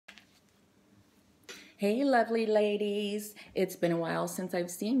Hey, lovely ladies. It's been a while since I've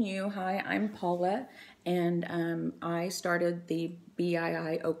seen you. Hi, I'm Paula, and I started the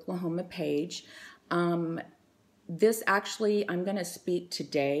BII Oklahoma page. Um, I'm going to speak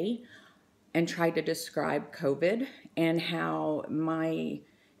today and try to describe COVID and how my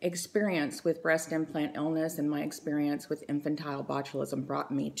experience with breast implant illness and my experience with infantile botulism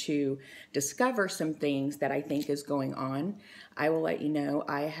brought me to discover some things that I think is going on. I will let you know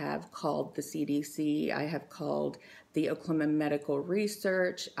I have called the CDC, I have called the Oklahoma Medical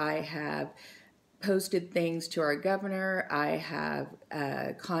Research, I have posted things to our governor, I have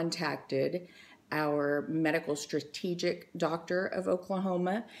contacted our medical strategic doctor of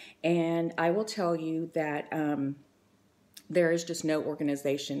Oklahoma, and I will tell you that there is just no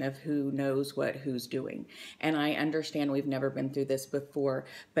organization of who knows what who's doing. And I understand we've never been through this before,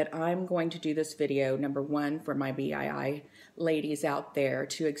 but I'm going to do this video, number one, for my BII ladies out there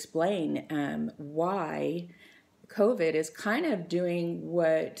to explain why COVID is kind of doing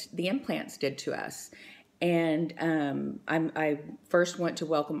what the implants did to us. And I first want to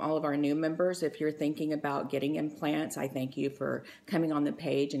welcome all of our new members. If you're thinking about getting implants, I thank you for coming on the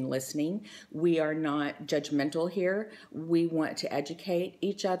page and listening. We are not judgmental here. We want to educate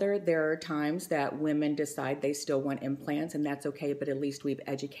each other. There are times that women decide they still want implants, and that's okay, but at least we've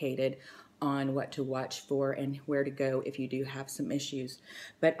educated on what to watch for and where to go if you do have some issues.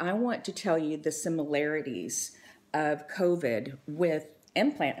 But I want to tell you the similarities of COVID with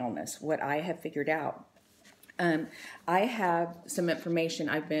implant illness, what I have figured out. I have some information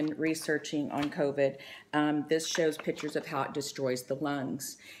I've been researching on COVID. This shows pictures of how it destroys the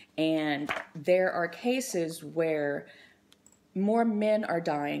lungs. And there are cases where more men are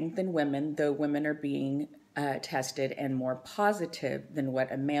dying than women, though women are being tested and more positive than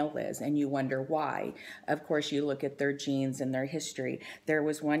what a male is, and you wonder why. Of course, you look at their genes and their history. There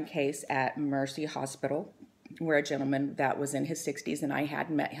was one case at Mercy Hospital where a gentleman that was in his 60s, and I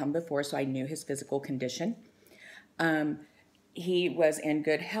hadn't met him before, so I knew his physical condition. He was in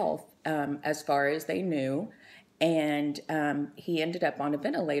good health as far as they knew, and he ended up on a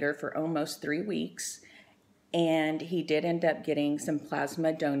ventilator for almost 3 weeks, and he did end up getting some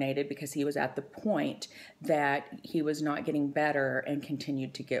plasma donated because he was at the point that he was not getting better and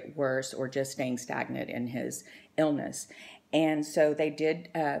continued to get worse or just staying stagnant in his illness. And so they did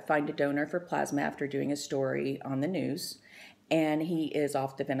find a donor for plasma after doing a story on the news, and he is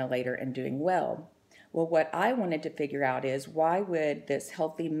off the ventilator and doing well. Well, what I wanted to figure out is why would this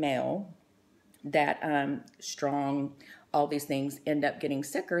healthy male that strong, all these things, end up getting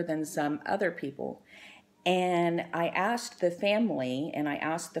sicker than some other people? And I asked the family and I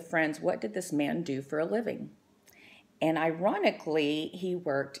asked the friends, what did this man do for a living? And ironically, he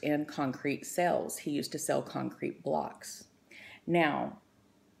worked in concrete sales. He used to sell concrete blocks. Now,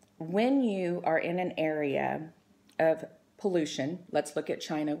 when you are in an area of pollution, let's look at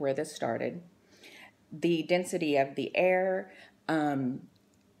China where this started, the density of the air,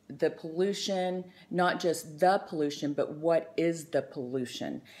 the pollution, not just the pollution, but what is the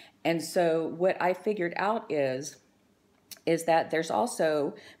pollution? And so what I figured out is that there's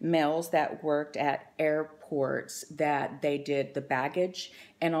also males that worked at airports that they did the baggage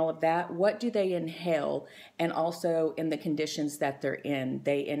and all of that. What do they inhale? And also in the conditions that they're in,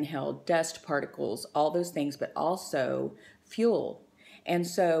 they inhale dust particles, all those things, but also fuel. And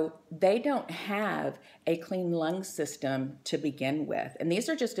so they don't have a clean lung system to begin with. And these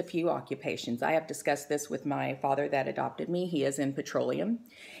are just a few occupations. I have discussed this with my father that adopted me. He is in petroleum,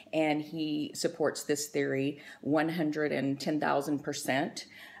 and he supports this theory 110,000%.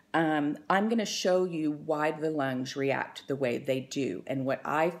 I'm going to show you why the lungs react the way they do and what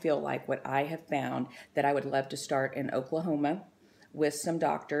I feel like, what I have found that I would love to start in Oklahoma with some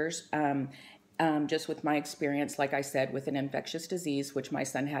doctors. Just with my experience, like I said, with an infectious disease, which my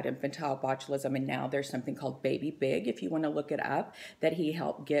son had infantile botulism, and now there's something called Baby Big, if you want to look it up, that he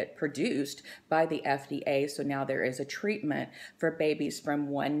helped get produced by the FDA. So now there is a treatment for babies from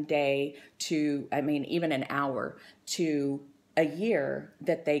 1 day to, even an hour to a year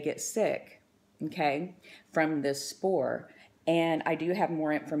that they get sick, okay, from this spore. And I do have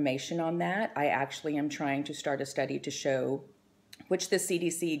more information on that. I actually am trying to start a study to show, which the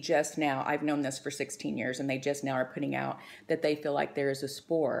CDC just now, I've known this for 16 years, and they just now are putting out that they feel like there is a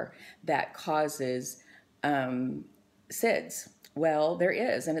spore that causes SIDS, Well, there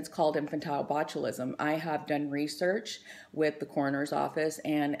is, and it's called infantile botulism. I have done research with the coroner's office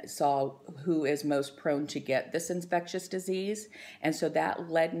and saw who is most prone to get this infectious disease. And so that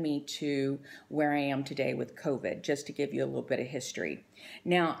led me to where I am today with COVID, just to give you a little bit of history.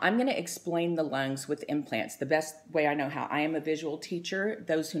 Now, I'm going to explain the lungs with implants the best way I know how. I am a visual teacher.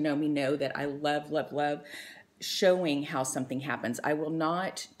 Those who know me know that I love, love, love showing how something happens. I will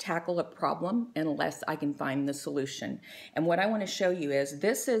not tackle a problem unless I can find the solution. And what I want to show you is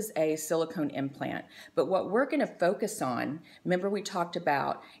this is a silicone implant, but what we're going to focus on, remember we talked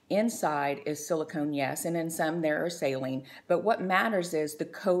about inside is silicone, yes, and in some there are saline, but what matters is the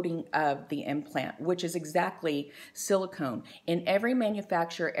coating of the implant, which is exactly silicone. In every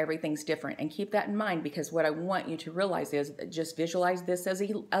manufacturer, everything's different, and keep that in mind, because what I want you to realize is just visualize this as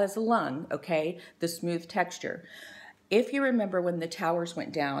a lung, okay, the smooth texture. If you remember when the towers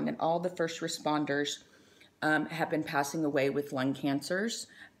went down and all the first responders have been passing away with lung cancers,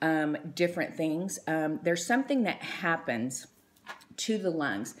 different things, there's something that happens to the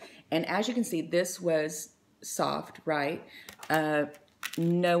lungs. And as you can see, this was soft, right?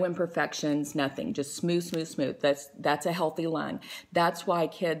 No imperfections, nothing, just smooth, smooth, smooth. That's a healthy lung. That's why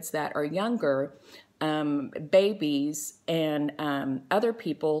kids that are younger, babies and other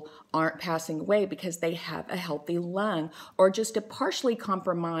people aren't passing away, because they have a healthy lung or just a partially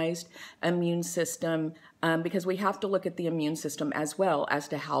compromised immune system, because we have to look at the immune system as well as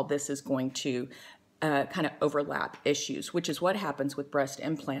to how this is going to kind of overlap issues, which is what happens with breast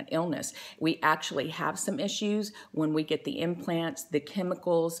implant illness. We actually have some issues when we get the implants, the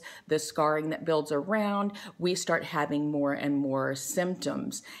chemicals, the scarring that builds around, we start having more and more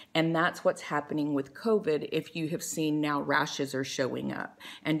symptoms. And that's what's happening with COVID. If you have seen now rashes are showing up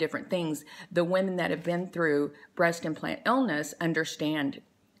and different things, the women that have been through breast implant illness understand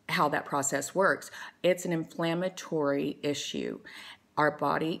how that process works. It's an inflammatory issue. Our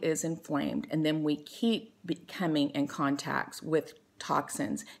body is inflamed, and then we keep coming in contacts with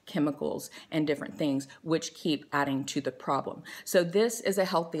toxins, chemicals, and different things, which keep adding to the problem. So this is a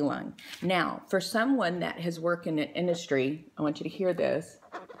healthy lung. Now, for someone that has worked in an industry, I want you to hear this.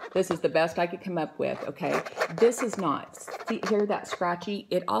 This is the best I could come up with, okay? This is not, see, hear that scratchy?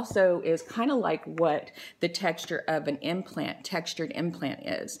 It also is kind of like what the texture of an implant, textured implant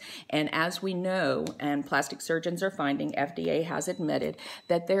is. And as we know, and plastic surgeons are finding, FDA has admitted,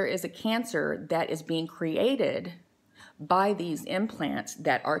 that there is a cancer that is being created by these implants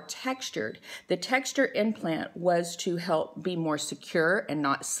that are textured. The texture implant was to help be more secure and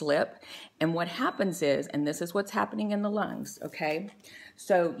not slip. And what happens is, and this is what's happening in the lungs, okay?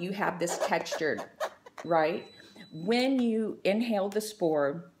 So you have this textured, right? When you inhale the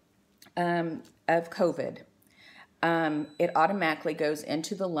spore of COVID, it automatically goes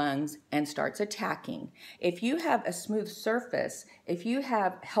into the lungs and starts attacking. If you have a smooth surface, if you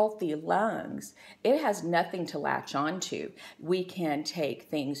have healthy lungs, it has nothing to latch onto. We can take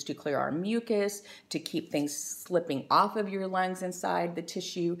things to clear our mucus, to keep things slipping off of your lungs inside the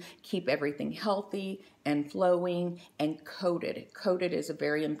tissue, keep everything healthy and flowing and coated. Coated is a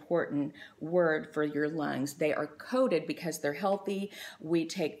very important word for your lungs. They are coated because they're healthy. We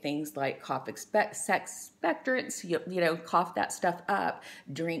take things like cough expectorants, you know, cough that stuff up,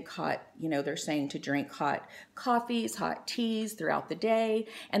 drink hot, you know, they're saying to drink hot coffees, hot teas throughout the day.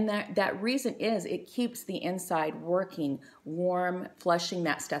 And that reason is it keeps the inside working, warm, flushing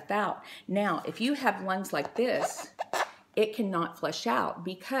that stuff out. Now, if you have lungs like this, it cannot flush out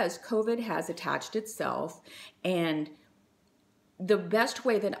because COVID has attached itself. And the best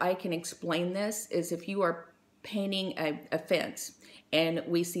way that I can explain this is if you are painting a fence and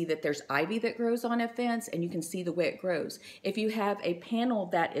we see that there's ivy that grows on a fence and you can see the way it grows. If you have a panel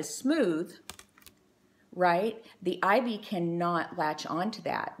that is smooth, right, the ivy cannot latch onto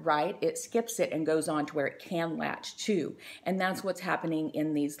that, right? It skips it and goes on to where it can latch to. And that's what's happening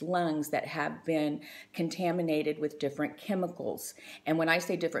in these lungs that have been contaminated with different chemicals. And when I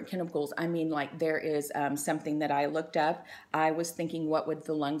say different chemicals, I mean like there is something that I looked up. I was thinking, what would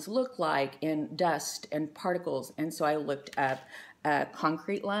the lungs look like in dust and particles? And so I looked up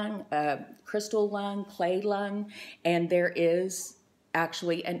concrete lung, crystal lung, clay lung, and there is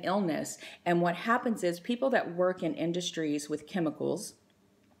actually an illness. And what happens is people that work in industries with chemicals,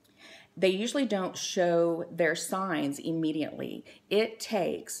 they usually don't show their signs immediately. It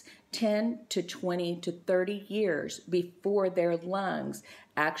takes 10 to 20 to 30 years before their lungs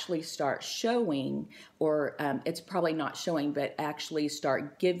actually start showing, or it's probably not showing, but actually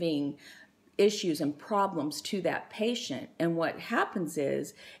start giving issues and problems to that patient. And what happens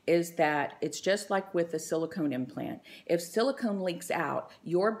is that it's just like with a silicone implant. If silicone leaks out,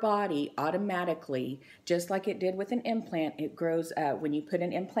 your body automatically, just like it did with an implant, it grows, when you put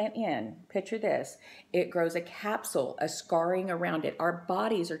an implant in, picture this, it grows a capsule, a scarring around it. Our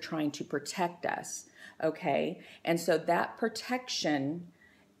bodies are trying to protect us, okay? And so that protection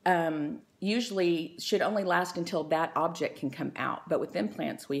usually should only last until that object can come out. But with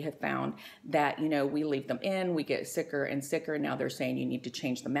implants, we have found that, we leave them in, we get sicker and sicker. Now they're saying you need to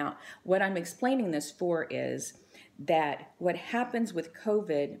change them out. What I'm explaining this for is that what happens with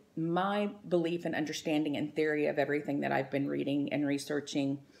COVID, my belief and understanding and theory of everything that I've been reading and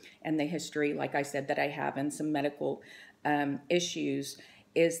researching, and the history, like I said, that I have, and some medical issues,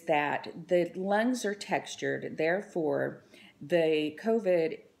 is that the lungs are textured. Therefore, the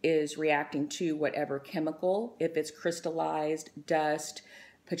COVID is reacting to whatever chemical, if it's crystallized, dust,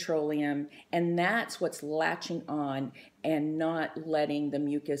 petroleum, and that's what's latching on and not letting the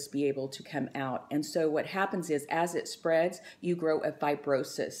mucus be able to come out. And so what happens is, as it spreads, you grow a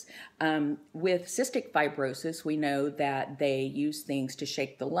fibrosis. With cystic fibrosis, we know that they use things to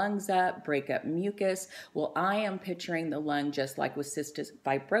shake the lungs up, break up mucus. Well, I am picturing the lung just like with cystic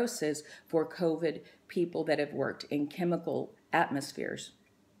fibrosis for COVID people that have worked in chemical atmospheres.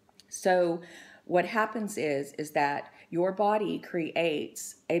 So what happens is that your body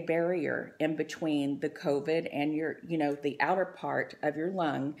creates a barrier in between the COVID and your, the outer part of your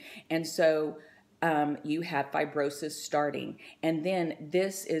lung. And so you have fibrosis starting. And then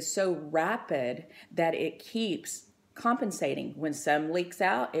this is so rapid that it keeps compensating. When some leaks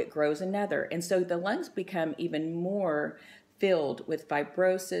out, it grows another. And so the lungs become even more filled with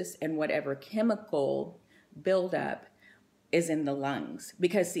fibrosis and whatever chemical buildup is in the lungs,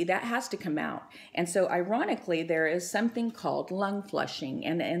 because see, that has to come out. And so ironically, there is something called lung flushing.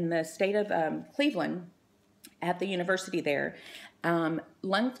 And in the state of Cleveland, at the university there,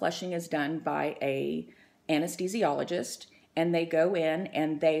 lung flushing is done by a anesthesiologist, and they go in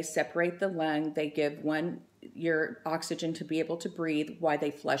and they separate the lung. They give one your oxygen to be able to breathe while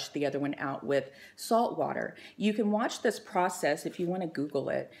they flush the other one out with salt water. You can watch this process if you want to Google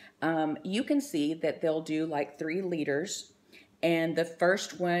it. You can see that they'll do like 3 liters. And the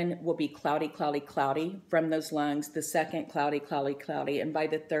first one will be cloudy, cloudy, cloudy from those lungs. The second, cloudy, cloudy, cloudy. And by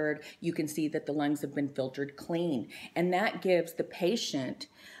the third, you can see that the lungs have been filtered clean. And that gives the patient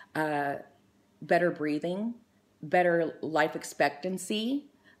better breathing, better life expectancy,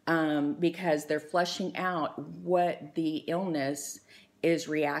 because they're flushing out what the illness is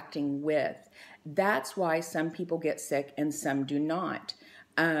reacting with. That's why some people get sick and some do not.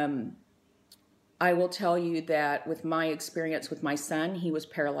 I will tell you that with my experience with my son, he was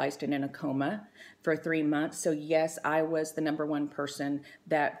paralyzed and in a coma for 3 months. So yes, I was the #1 person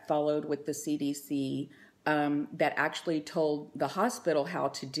that followed with the CDC, that actually told the hospital how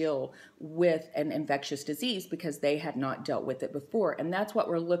to deal with an infectious disease, because they had not dealt with it before. And that's what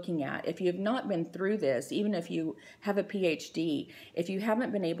we're looking at. If you have not been through this, even if you have a PhD, if you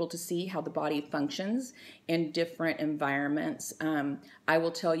haven't been able to see how the body functions in different environments, I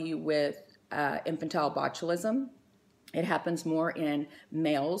will tell you with infantile botulism, it happens more in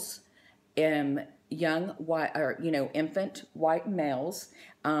males, in young white, or infant white males,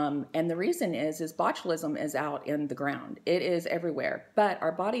 and the reason is botulism is out in the ground. It is everywhere, but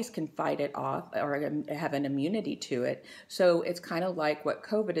our bodies can fight it off or have an immunity to it. So it's kind of like what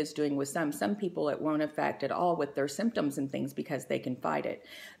COVID is doing with some people. It won't affect at all with their symptoms and things because they can fight it.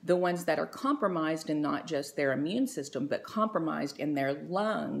 The ones that are compromised in not just their immune system, but compromised in their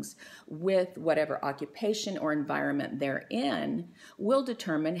lungs with whatever occupation or environment they're in, will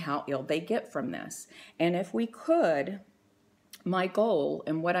determine how ill they get from this. And if we could, my goal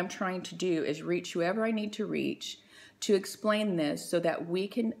and what I'm trying to do is reach whoever I need to reach to explain this so that we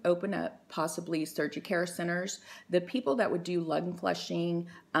can open up possibly surgery care centers. The people that would do lung flushing,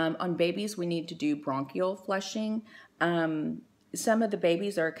 on babies, we need to do bronchial flushing. Some of the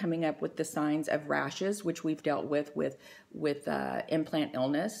babies are coming up with the signs of rashes, which we've dealt with implant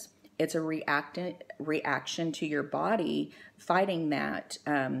illness. It's a reaction to your body fighting that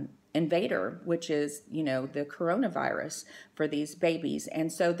invader, which is, the coronavirus for these babies.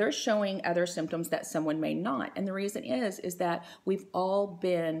 And so they're showing other symptoms that someone may not. And the reason is that we've all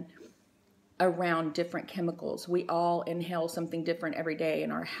been around different chemicals. We all inhale something different every day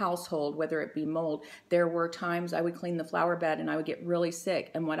in our household, whether it be mold. There were times I would clean the flower bed and I would get really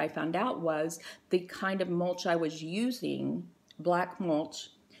sick. And what I found out was the kind of mulch I was using, black mulch,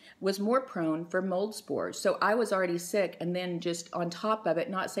 was more prone for mold spores. So I was already sick, and then just on top of it,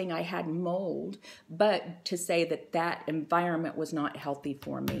 not saying I had mold, but to say that that environment was not healthy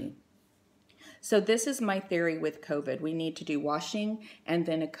for me. So this is my theory with COVID. We need to do washing and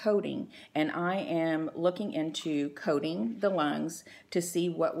then a coating. And I am looking into coating the lungs to see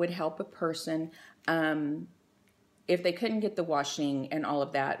what would help a person if they couldn't get the washing and all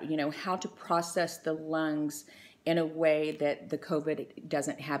of that, how to process the lungs in a way that the COVID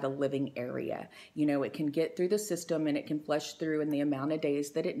doesn't have a living area. It can get through the system and it can flush through in the amount of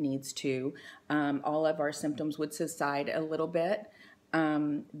days that it needs to. All of our symptoms would subside a little bit.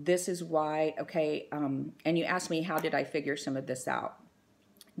 This is why, and you asked me, how did I figure some of this out?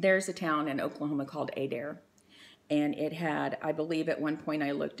 There's a town in Oklahoma called Adair. And it had, I believe at one point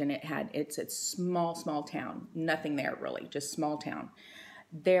I looked and it's a small town. Nothing there really, just small town.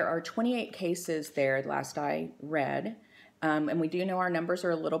 There are 28 cases there last I read. And we do know our numbers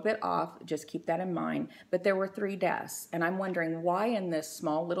are a little bit off, just keep that in mind. But there were 3 deaths. And I'm wondering why in this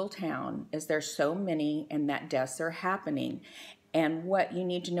small little town is there so many and that deaths are happening? And what you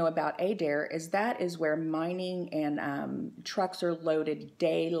need to know about Adair is that is where mining and trucks are loaded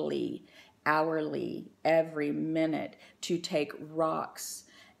daily, hourly, every minute to take rocks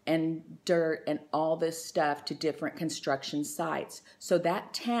and dirt and all this stuff to different construction sites. So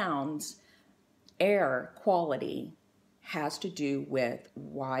that town's air quality has to do with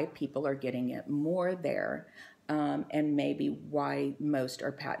why people are getting it more there, and maybe why most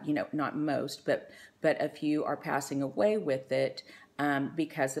are, not most, but a few are passing away with it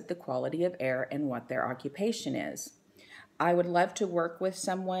because of the quality of air and what their occupation is. I would love to work with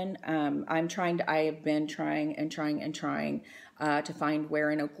someone. I have been trying to find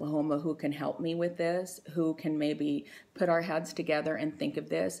where in Oklahoma who can help me with this, who can maybe put our heads together and think of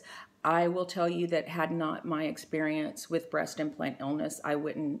this. I will tell you that had not my experience with breast implant illness, I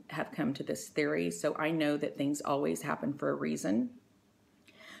wouldn't have come to this theory. So I know that things always happen for a reason.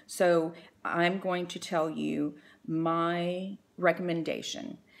 So I'm going to tell you my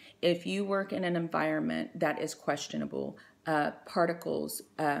recommendation. If you work in an environment that is questionable, particles,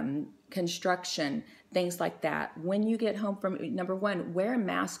 construction, things like that. When you get home from, number one, wear a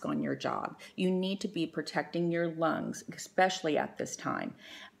mask on your job. You need to be protecting your lungs, especially at this time.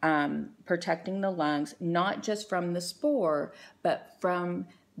 Protecting the lungs, not just from the spore, but from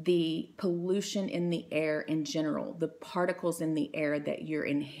the pollution in the air in general, the particles in the air that you're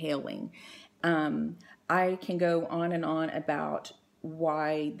inhaling. I can go on and on about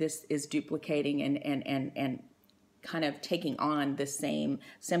why this is duplicating and kind of taking on the same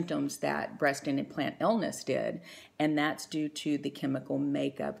symptoms that breast and implant illness did, and that's due to the chemical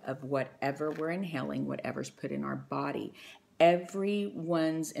makeup of whatever we're inhaling, whatever's put in our body.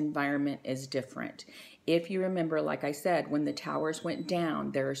 Everyone's environment is different. If you remember, like I said, when the towers went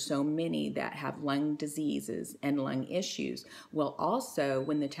down, there are so many that have lung diseases and lung issues. Well, also,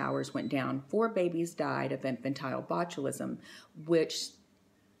 when the towers went down, 4 babies died of infantile botulism, which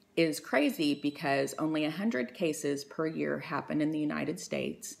is crazy because only 100 cases per year happen in the United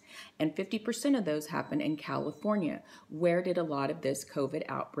States, and 50% of those happen in California. Where did a lot of this COVID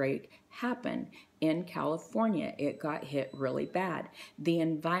outbreak happen? In California. It got hit really bad. The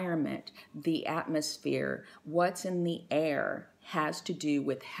environment, the atmosphere, what's in the air has to do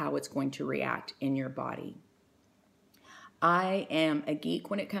with how it's going to react in your body. I am a geek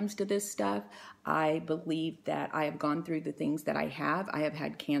when it comes to this stuff. I believe that I have gone through the things that I have. I have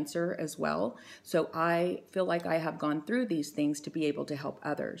had cancer as well. So I feel like I have gone through these things to be able to help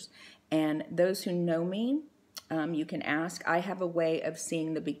others. And those who know me, you can ask. I have a way of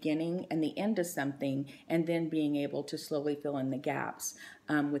seeing the beginning and the end of something and then being able to slowly fill in the gaps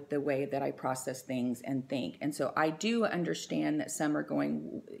with the way that I process things and think. And so I do understand that some are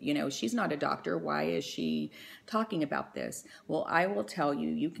going, she's not a doctor. Why is she talking about this? Well, I will tell you,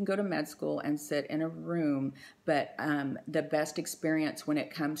 you can go to med school and sit in a room, but the best experience when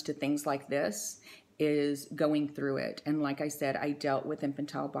it comes to things like this is going through it. And like I said, I dealt with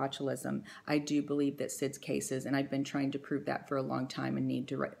infantile botulism. I do believe that SIDS cases, and I've been trying to prove that for a long time and need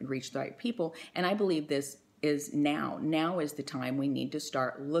to reach the right people. And I believe this is now. Now is the time we need to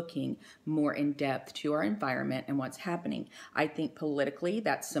start looking more in depth to our environment and what's happening. I think politically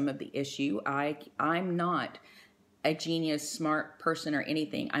that's some of the issue. I'm not a genius, smart person or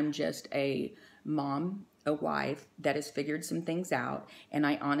anything. I'm just a mom, a wife that has figured some things out, and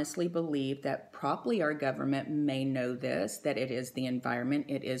I honestly believe that probably our government may know this, that it is the environment,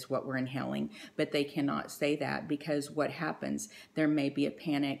 it is what we're inhaling, but they cannot say that because what happens, there may be a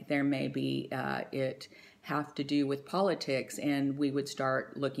panic, there may be it have to do with politics, and we would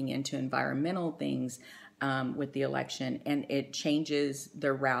start looking into environmental things with the election, and it changes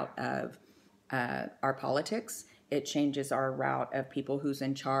the route of our politics. It changes our route of people who's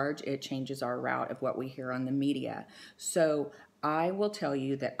in charge. It changes our route of what we hear on the media. So I will tell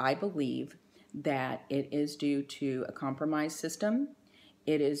you that I believe that it is due to a compromised system,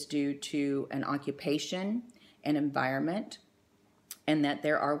 it is due to an occupation, an environment, and that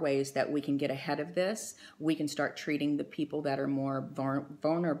there are ways that we can get ahead of this. We can start treating the people that are more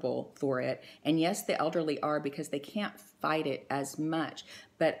vulnerable for it. And yes, the elderly are, because they can't fight it as much.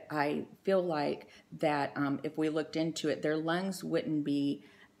 But I feel like that if we looked into it, their lungs wouldn't be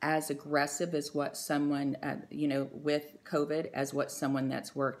as aggressive as what someone, with COVID, as what someone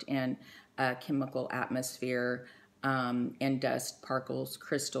that's worked in a chemical atmosphere, and dust, particles,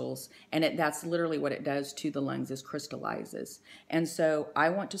 crystals, and that's literally what it does to the lungs, is crystallizes. And so I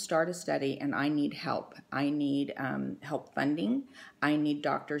want to start a study, and I need help. I need help funding. I need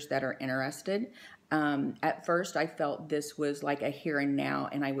doctors that are interested. At first, I felt this was like a here and now,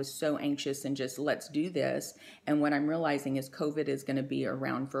 and I was so anxious and just, let's do this. And what I'm realizing is COVID is going to be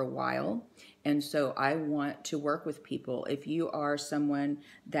around for a while. And so I want to work with people. If you are someone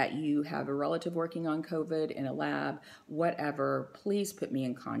that you have a relative working on COVID in a lab, whatever, please put me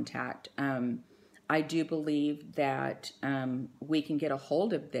in contact. I do believe that we can get a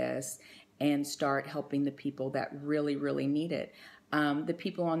hold of this and start helping the people that really, really need it. The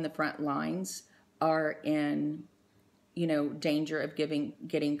people on the front lines are in danger of getting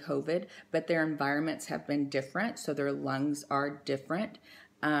COVID, but their environments have been different, so their lungs are different.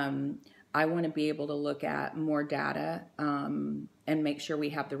 I want to be able to look at more data and make sure we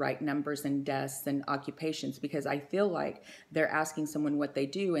have the right numbers and deaths and occupations, because I feel like they're asking someone what they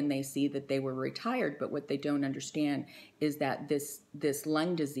do and they see that they were retired, but what they don't understand is that this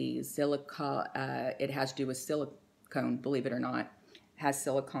lung disease, it has to do with silicone, believe it or not, has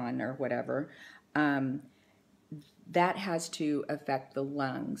silicon or whatever. That has to affect the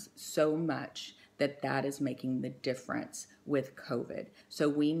lungs so much that is making the difference with COVID. So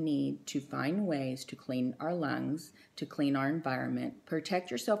we need to find ways to clean our lungs, to clean our environment,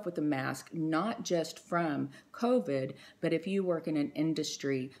 protect yourself with a mask, not just from COVID, but if you work in an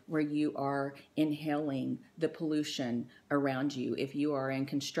industry where you are inhaling the pollution around you, if you are in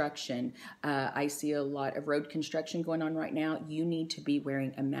construction, I see a lot of road construction going on right now, you need to be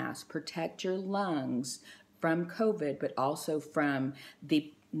wearing a mask. Protect your lungs from COVID, but also from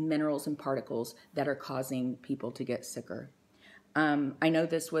the minerals and particles that are causing people to get sicker. I know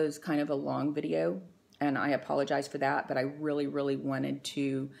this was kind of a long video, and I apologize for that, but I really, really wanted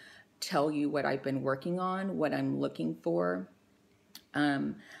to tell you what I've been working on, what I'm looking for. I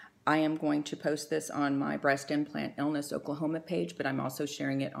am going to post this on my Breast Implant Illness Oklahoma page, but I'm also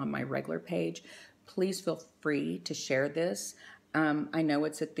sharing it on my regular page. Please feel free to share this. I know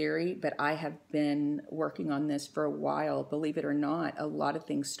it's a theory, but I have been working on this for a while. Believe it or not, a lot of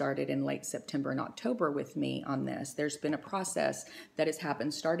things started in late September and October with me on this. There's been a process that has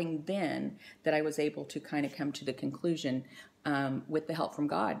happened starting then that I was able to kind of come to the conclusion with the help from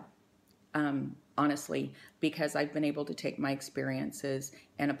God, honestly, because I've been able to take my experiences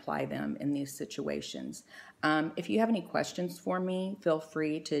and apply them in these situations. If you have any questions for me, feel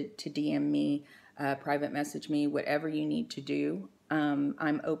free to DM me, private message me, whatever you need to do.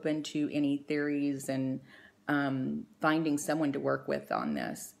 I'm open to any theories and finding someone to work with on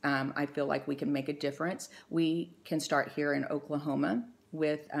this. I feel like we can make a difference. We can start here in Oklahoma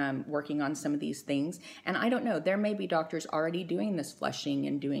with working on some of these things. And I don't know, there may be doctors already doing this flushing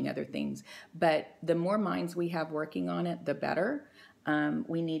and doing other things, but the more minds we have working on it, the better.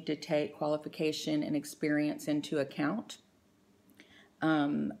 We need to take qualification and experience into account.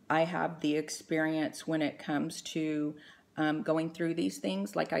 I have the experience when it comes to going through these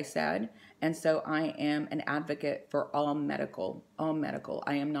things, like I said, and so I am an advocate for all medical.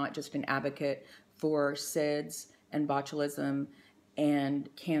 I am not just an advocate for SIDS and botulism and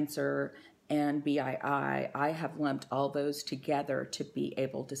cancer and BII. I have lumped all those together to be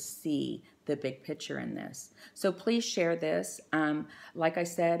able to see the big picture in this. So please share this. Like I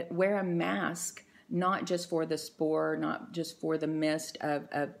said, wear a mask, not just for the spore, not just for the mist of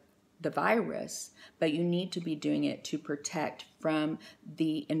the virus, but you need to be doing it to protect from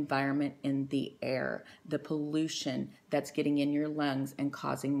the environment in the air, the pollution that's getting in your lungs and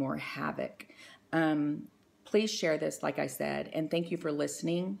causing more havoc. Please share this, like I said, and thank you for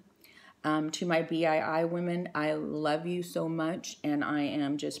listening. To my BII women, I love you so much, and I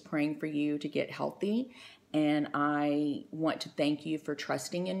am just praying for you to get healthy. And I want to thank you for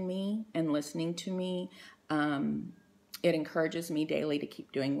trusting in me and listening to me. It encourages me daily to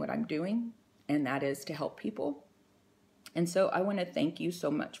keep doing what I'm doing, and that is to help people. And so I want to thank you so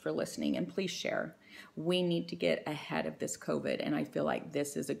much for listening, and please share. We need to get ahead of this COVID, and I feel like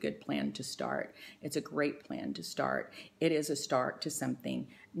this is a good plan to start. It's a great plan to start. It is a start to something.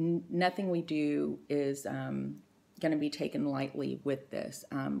 Nothing we do is going to be taken lightly with this.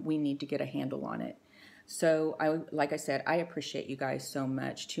 We need to get a handle on it. So, like I said, I appreciate you guys so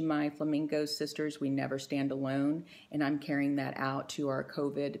much. To my Flamingo sisters, we never stand alone, and I'm carrying that out to our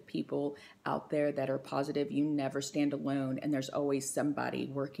COVID people out there that are positive. You never stand alone, and there's always somebody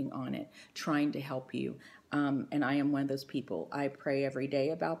working on it, trying to help you. And I am one of those people. I pray every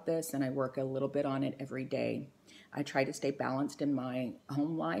day about this, and I work a little bit on it every day. I try to stay balanced in my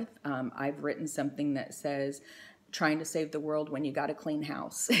home life. I've written something that says, trying to save the world when you got a clean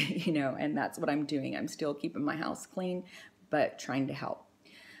house, and that's what I'm doing. I'm still keeping my house clean, but trying to help.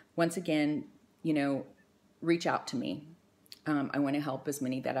 Once again, reach out to me. I want to help as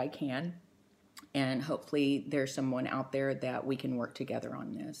many that I can, and hopefully there's someone out there that we can work together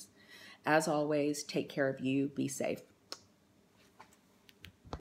on this. As always, take care of you. Be safe.